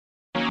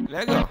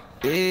Let go.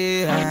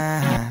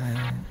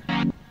 Yeah.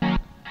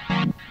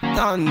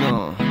 Don't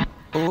know.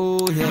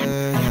 Oh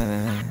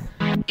yeah.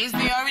 It's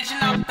the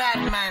original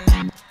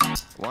Batman.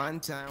 One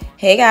time.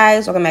 Hey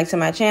guys, welcome back to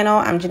my channel.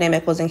 I'm Janay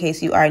Mickles in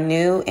case you are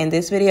new. In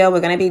this video, we're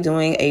going to be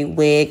doing a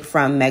wig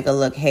from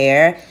Megalook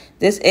hair.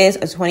 This is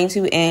a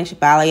 22-inch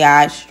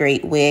balayage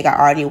straight wig. I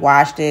already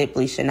washed it,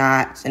 bleached the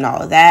knots, and all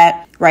of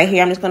that. Right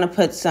here, I'm just going to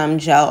put some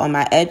gel on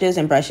my edges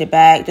and brush it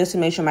back just to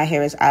make sure my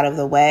hair is out of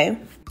the way.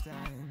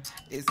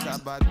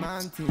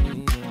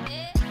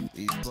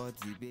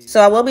 So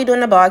I will be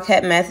doing the bald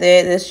cap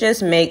method. This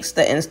just makes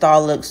the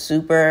install look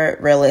super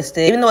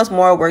realistic. Even though it's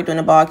more work doing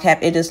the bald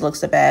cap, it just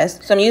looks the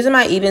best. So I'm using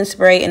my even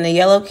spray in the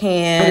yellow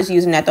can. I'm just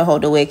using that to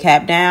hold the wig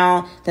cap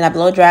down. Then I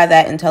blow dry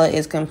that until it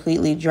is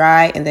completely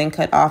dry and then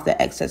cut off the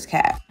excess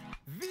cap.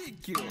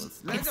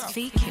 It's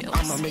Mickles.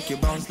 I'ma make you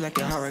bounce like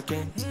a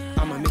hurricane.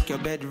 I'ma make your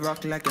bed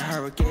rock like a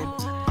hurricane.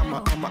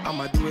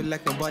 I'ma do it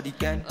like nobody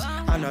can.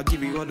 And I'll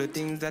give you all the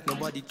things that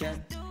nobody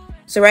can.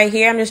 So right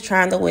here, I'm just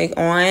trying the wig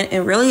on,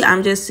 and really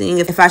I'm just seeing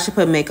if I should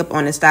put makeup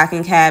on the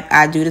stocking cap.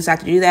 I do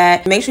decide to do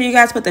that. Make sure you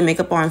guys put the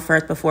makeup on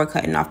first before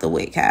cutting off the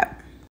wig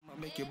cap.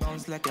 I'ma make you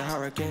bounce like a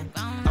hurricane.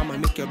 I'ma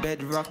make your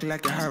bed rock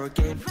like a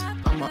hurricane.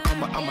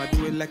 I'ma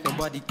do it like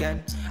nobody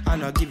can.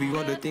 And I'll give you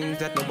all the things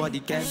that nobody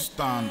can.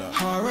 Standard.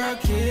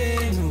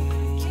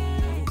 Hurricane.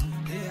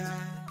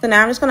 So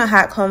now I'm just going to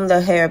hot comb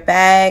the hair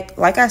back.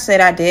 Like I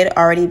said, I did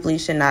already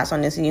bleach the knots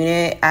on this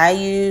unit. I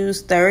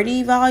used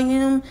 30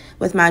 volume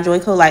with my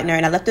Joico lightener,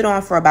 and I left it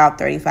on for about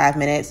 35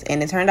 minutes,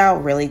 and it turned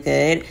out really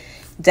good.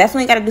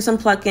 Definitely got to do some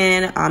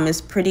plucking. It's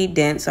pretty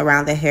dense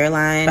around the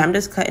hairline. I'm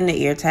just cutting the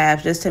ear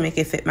tabs just to make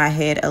it fit my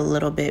head a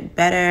little bit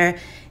better.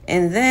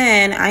 And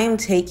then I am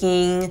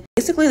taking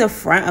basically the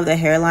front of the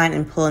hairline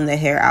and pulling the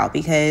hair out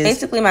because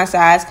basically my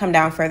sides come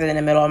down further than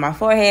the middle of my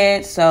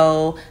forehead.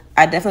 So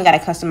I definitely got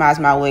to customize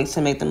my wigs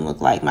to make them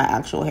look like my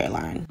actual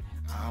hairline.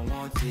 I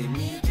want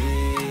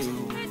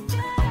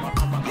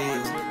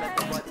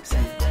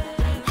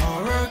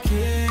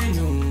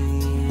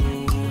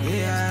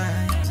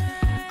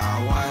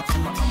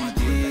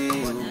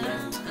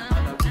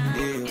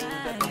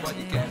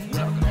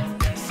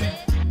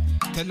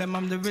Tell them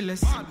I'm the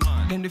realest,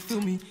 then they feel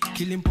me.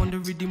 Killing on the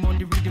rhythm,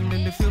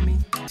 then they feel me.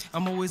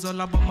 I'm always all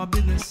about my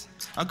business.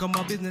 I got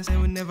my business and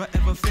will never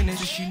ever finish.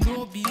 She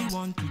know be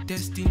want to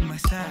test in my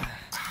style.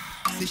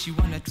 Say she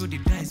wanna throw the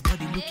dice,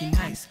 body looking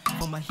nice.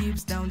 From my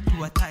hips down to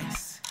her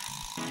thighs.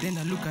 Then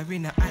I look her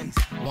in her eyes.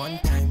 One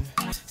time,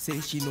 say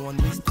she no one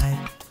this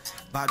time.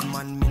 Bad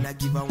man, me not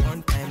give her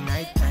one time,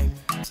 night time.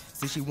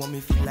 Say she want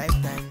me for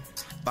lifetime.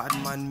 Bad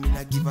man, me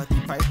not give her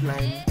the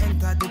pipeline.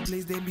 Enter the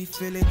place, they be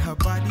feeling her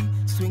body.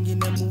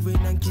 Swinging and moving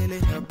and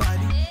killing her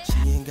body.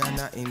 She ain't got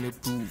nothing to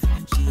prove.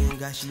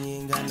 She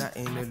ain't got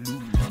nothing to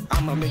lose.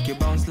 I'ma make you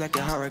bounce like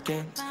a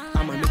hurricane.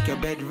 I'ma make your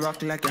bed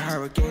rock like a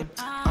hurricane.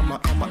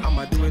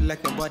 I'ma do it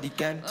like nobody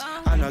can.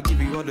 And I'll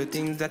give you all the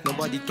things that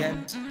nobody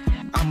can.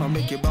 I'ma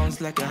make you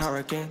bounce like a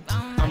hurricane.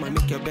 I'ma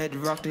make your bed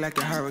rock like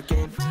a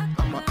hurricane.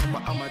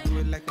 I'ma do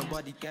it like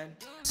nobody can.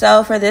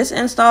 So for this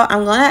install,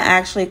 I'm going to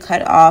actually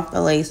cut off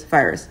the lace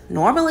first.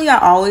 Normally, I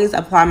always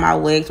apply my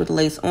wigs with the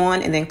lace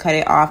on and then cut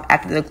it off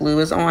after the glue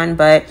is on,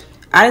 but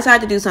I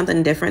decided to do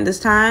something different this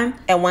time.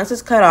 And once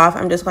it's cut off,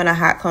 I'm just going to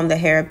hot comb the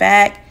hair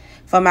back.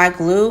 For my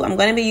glue, I'm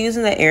going to be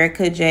using the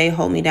Erica J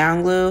Hold Me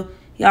Down glue.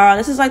 Y'all,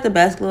 this is like the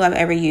best glue I've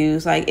ever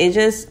used. Like, it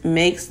just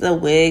makes the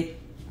wig,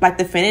 like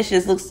the finish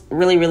just looks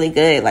really, really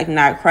good. Like,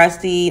 not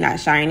crusty, not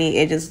shiny.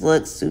 It just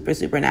looks super,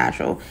 super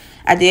natural.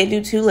 I did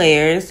do 2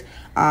 layers.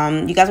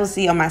 You guys will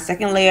see on my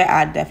second layer,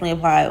 I definitely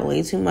applied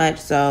way too much.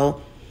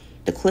 So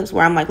the clips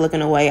where I'm like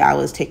looking away, I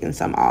was taking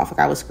some off. Like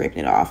I was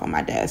scraping it off on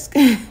my desk.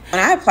 When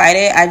I applied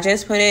it, I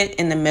just put it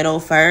in the middle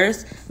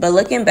first. But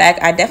looking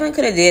back, I definitely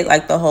could have did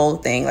like the whole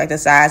thing, like the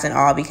sides and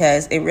all,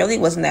 because it really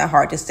wasn't that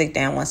hard to stick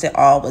down once it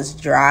all was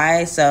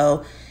dry.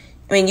 So,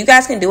 I mean, you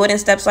guys can do it in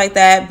steps like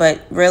that,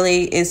 but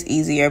really it's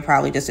easier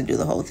probably just to do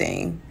the whole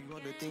thing.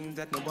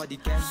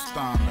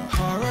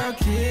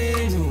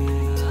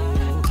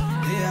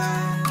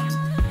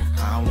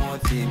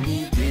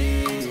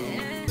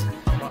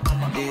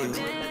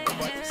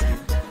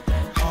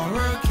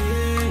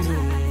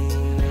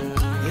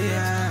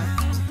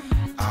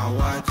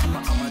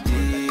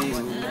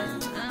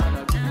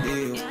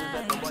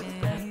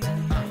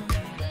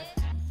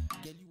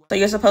 So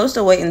you're supposed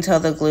to wait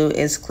until the glue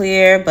is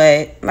clear,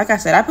 but like I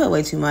said, I put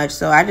way too much,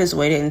 so I just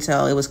waited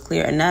until it was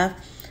clear enough.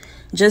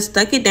 Just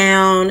stuck it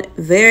down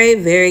very,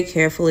 very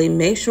carefully.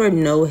 Make sure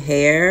no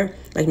hair,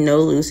 like no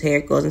loose hair,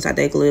 goes inside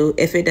that glue.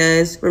 If it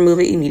does, remove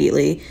it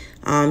immediately.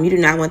 You do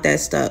not want that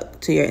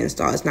stuck to your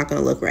install. It's not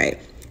going to look right.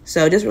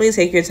 So just really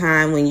take your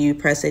time when you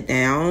press it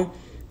down.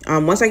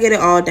 Once I get it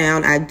all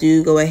down, I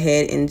do go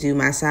ahead and do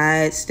my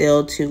sides,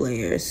 still 2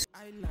 layers.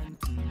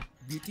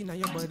 Beauty now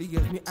your body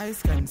gives me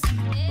eyes can see.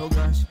 Oh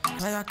gosh,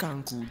 fire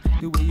can cool.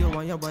 The way you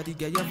want your body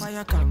get your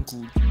fire can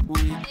cool.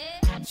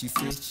 She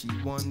says she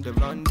want the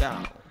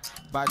rundown.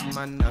 Bad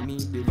man, I mean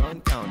the run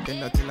town.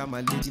 Then I tell her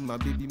my lady, my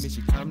baby, may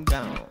she calm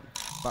down.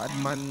 Bad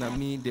man, I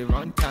me they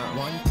run town.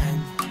 One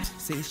time,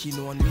 say she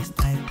no one this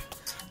time.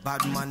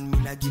 Bad man, me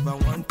na give her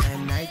one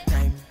time, night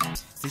time.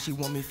 Say she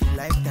want me feel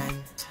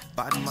lifetime.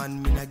 Bad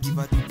man, me na give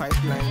her the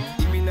pipeline.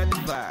 Give me na the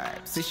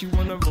vibe, say she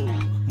wanna roll.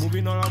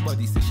 Moving on her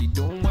body, say she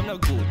don't wanna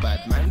go.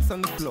 Bad man's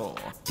on the floor,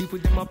 people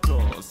them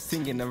applause.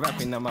 Singing and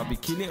rapping, I'ma be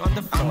killing on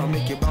the floor. I'ma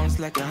make it bounce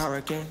like a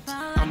hurricane.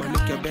 I'ma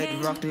make your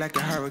bed rock like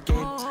a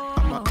hurricane.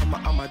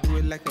 I'ma do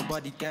it like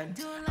nobody can.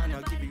 And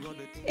I'll give you all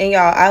the things. And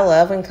y'all, I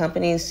love when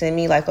companies send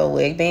me like a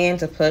wig band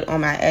to put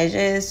on my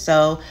edges.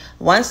 So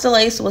once the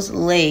lace was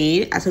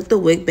laid, I took the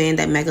wig band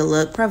that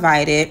Megalook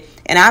provided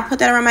and I put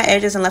that around my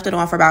edges and left it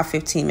on for about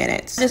 15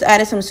 minutes. Just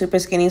added some super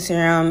skinny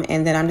serum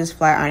and then I'm just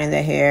flat ironing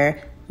the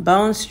hair,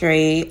 bone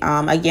straight.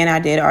 Again, I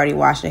did already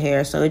wash the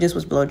hair, so it just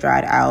was blow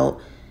dried out.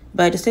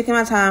 But just taking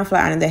my time,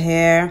 flat ironing the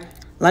hair.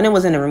 London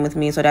was in the room with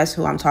me, so that's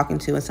who I'm talking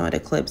to in some of the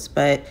clips.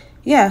 But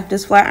yeah,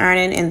 just flat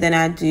ironing, and then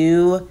I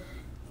do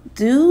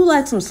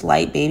like some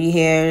slight baby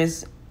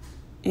hairs.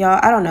 Y'all,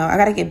 I don't know. I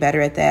got to get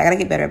better at that. I got to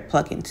get better at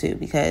plucking too,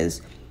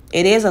 because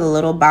it is a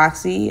little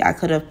boxy. I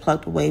could have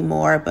plucked way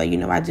more, but you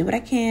know, I do what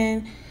I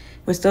can.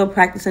 We're still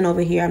practicing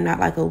over here. I'm not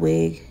like a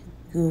wig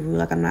guru.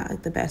 Like, I'm not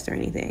like the best or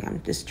anything.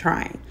 I'm just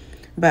trying.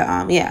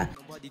 But yeah.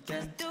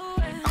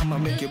 I'ma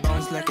make it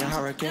bounce like a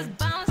hurricane.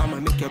 I'ma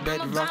make your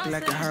bed rock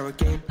like a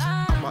hurricane.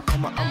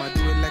 I'ma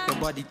do it like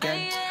nobody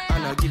can.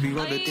 And I'll give you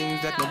all the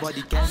things that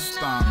nobody can.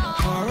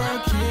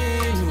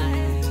 Hurricane,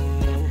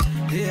 oh,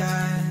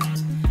 yeah.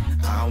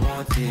 I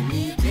want to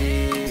meet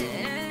you.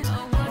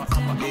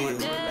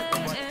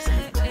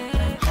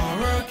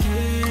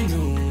 Hurricane,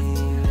 oh,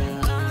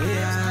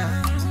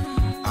 yeah.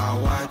 I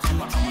want to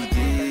meet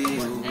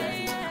you.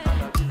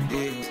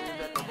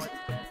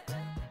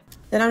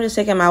 Then I'm just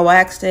taking my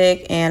wax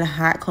stick and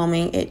hot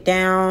combing it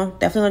down.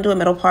 Definitely gonna do a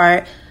middle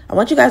part. I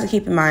want you guys to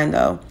keep in mind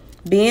though,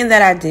 being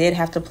that I did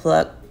have to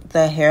pluck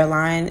the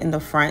hairline in the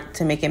front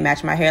to make it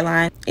match my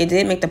hairline, it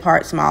did make the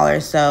part smaller,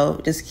 so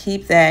just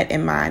keep that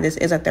in mind. This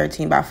is a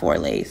 13x4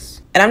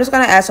 lace. And I'm just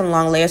gonna add some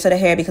long layers to the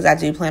hair because I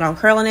do plan on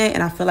curling it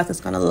and I feel like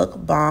it's gonna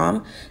look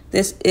bomb.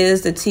 This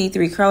is the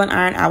T3 curling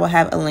iron. I will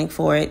have a link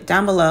for it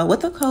down below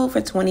with a code for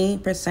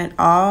 20%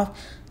 off.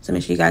 So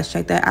make sure you guys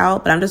check that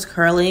out. But I'm just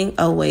curling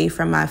away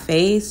from my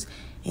face.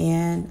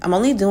 And I'm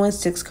only doing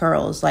 6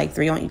 curls, like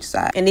 3 on each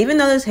side. And even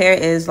though this hair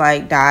is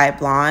like dyed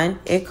blonde,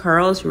 it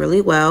curls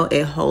really well.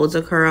 It holds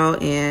a curl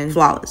and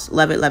flawless.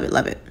 Love it, love it,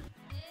 love it.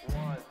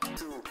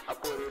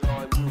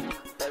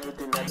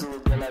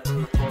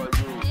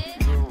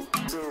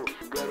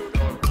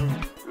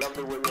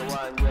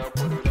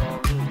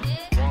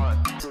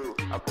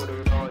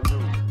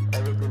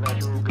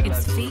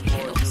 It's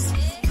Mickles.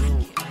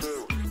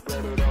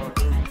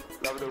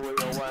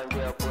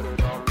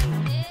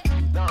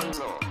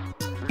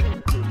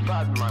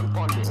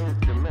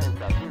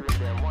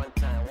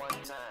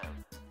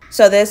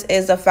 So this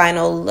is the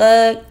final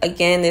look.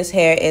 Again, this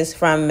hair is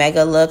from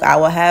Megalook. I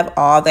will have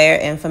all their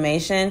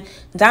information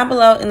down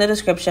below in the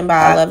description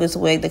box. I love this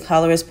wig. The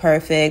color is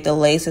perfect. The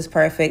lace is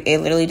perfect. It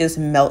literally just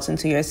melts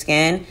into your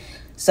skin.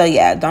 So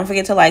yeah, don't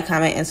forget to like,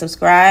 comment, and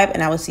subscribe.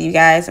 And I will see you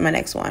guys in my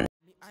next one.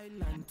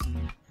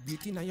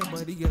 Beauty now your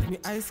body gives me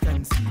eyes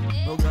can see.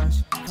 Oh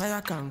gosh,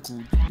 fire can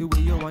cool. The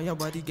way you want your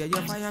body get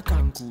your fire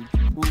can cool.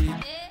 Wait,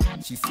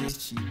 she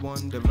says she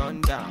want the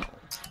rundown.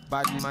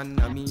 Bad man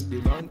na me they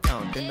run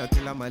town. Then I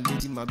tell her my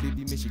lady, my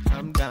baby, may she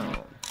calm down.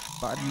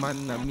 Bad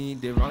man na me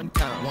they run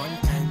town. One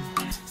time,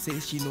 say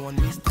she no one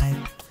this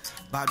time.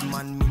 Bad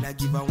man me na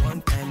give her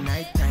one time,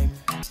 night time.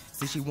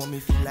 Say she want me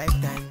feel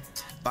lifetime.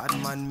 Bad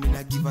man me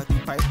na give her the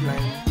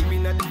pipeline. Give me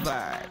na the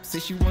vibe, say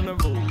she wanna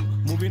roll.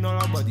 Moving on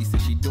her body, say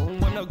she don't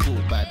wanna go.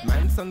 Bad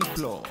man's on the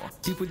floor,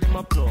 people them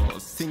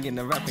applause. Singing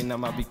and rapping,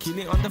 I'ma be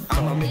killing on the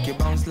floor. I'ma make it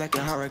bounce like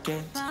a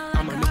hurricane.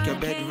 I'ma make your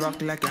bed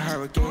rock like a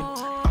hurricane.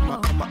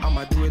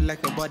 I'ma do it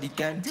like nobody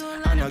can.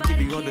 And I'll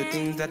give you all the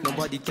things that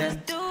nobody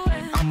can.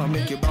 I'ma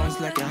make it bounce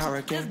like a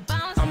hurricane.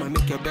 I'ma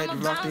make your bed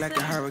rock like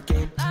a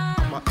hurricane.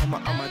 I'ma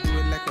do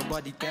it like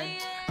nobody can.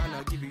 And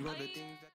I'll give you all the things that